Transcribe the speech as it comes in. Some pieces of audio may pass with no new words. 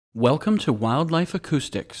Welcome to Wildlife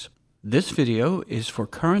Acoustics. This video is for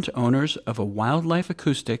current owners of a Wildlife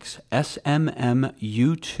Acoustics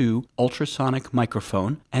SMM-U2 ultrasonic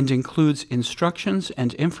microphone and includes instructions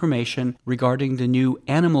and information regarding the new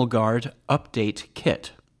Animal Guard update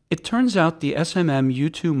kit. It turns out the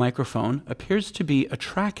SMM-U2 microphone appears to be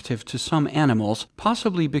attractive to some animals,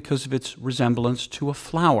 possibly because of its resemblance to a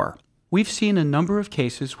flower. We've seen a number of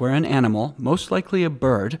cases where an animal, most likely a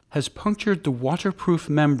bird, has punctured the waterproof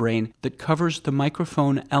membrane that covers the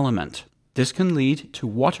microphone element. This can lead to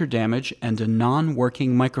water damage and a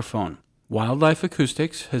non-working microphone. Wildlife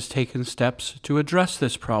Acoustics has taken steps to address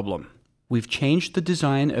this problem. We've changed the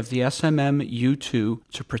design of the SMM-U2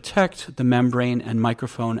 to protect the membrane and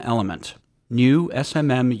microphone element. New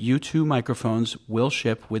SMM-U2 microphones will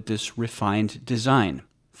ship with this refined design.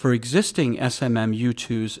 For existing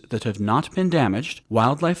SMM-U2s that have not been damaged,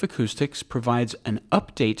 Wildlife Acoustics provides an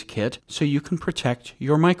update kit so you can protect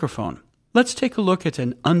your microphone. Let's take a look at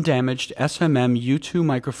an undamaged SMM-U2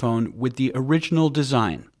 microphone with the original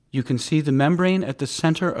design. You can see the membrane at the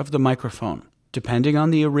center of the microphone. Depending on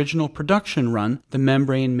the original production run, the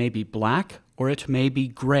membrane may be black or it may be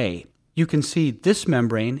gray. You can see this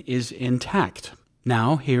membrane is intact.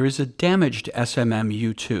 Now here is a damaged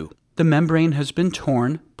SMM-U2. The membrane has been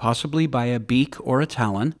torn, possibly by a beak or a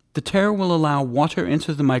talon. The tear will allow water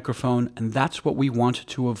into the microphone, and that's what we want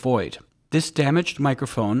to avoid. This damaged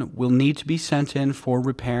microphone will need to be sent in for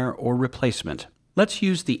repair or replacement. Let's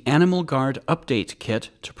use the Animal Guard update kit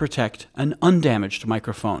to protect an undamaged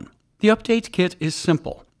microphone. The update kit is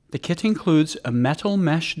simple. The kit includes a metal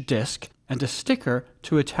mesh disc and a sticker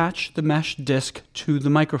to attach the mesh disc to the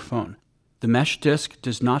microphone. The mesh disc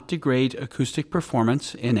does not degrade acoustic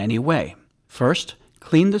performance in any way. First,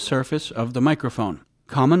 clean the surface of the microphone.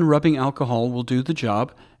 Common rubbing alcohol will do the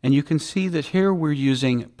job, and you can see that here we're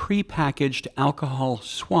using pre-packaged alcohol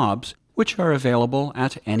swabs, which are available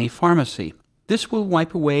at any pharmacy. This will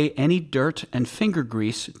wipe away any dirt and finger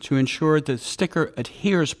grease to ensure the sticker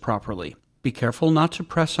adheres properly. Be careful not to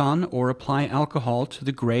press on or apply alcohol to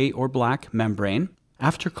the gray or black membrane.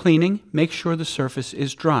 After cleaning, make sure the surface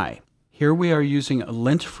is dry. Here we are using a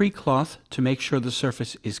lint-free cloth to make sure the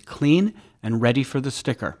surface is clean and ready for the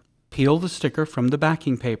sticker. Peel the sticker from the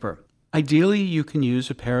backing paper. Ideally, you can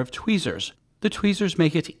use a pair of tweezers. The tweezers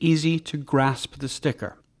make it easy to grasp the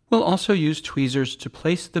sticker. We'll also use tweezers to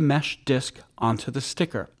place the mesh disc onto the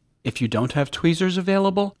sticker. If you don't have tweezers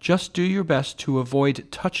available, just do your best to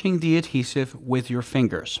avoid touching the adhesive with your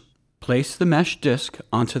fingers. Place the mesh disc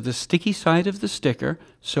onto the sticky side of the sticker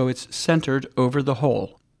so it's centered over the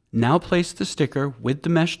hole. Now place the sticker with the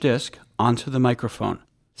mesh disc onto the microphone.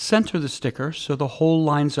 Center the sticker so the hole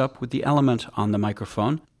lines up with the element on the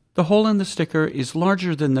microphone. The hole in the sticker is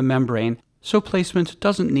larger than the membrane, so placement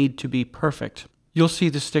doesn't need to be perfect. You'll see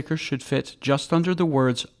the sticker should fit just under the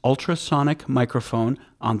words ultrasonic microphone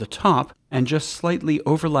on the top and just slightly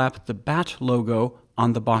overlap the bat logo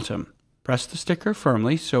on the bottom. Press the sticker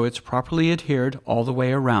firmly so it's properly adhered all the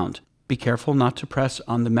way around. Be careful not to press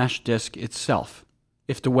on the mesh disc itself.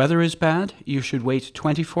 If the weather is bad, you should wait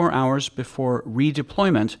 24 hours before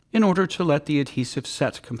redeployment in order to let the adhesive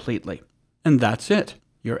set completely. And that's it.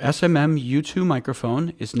 Your SMM-U2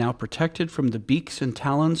 microphone is now protected from the beaks and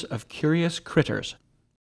talons of curious critters.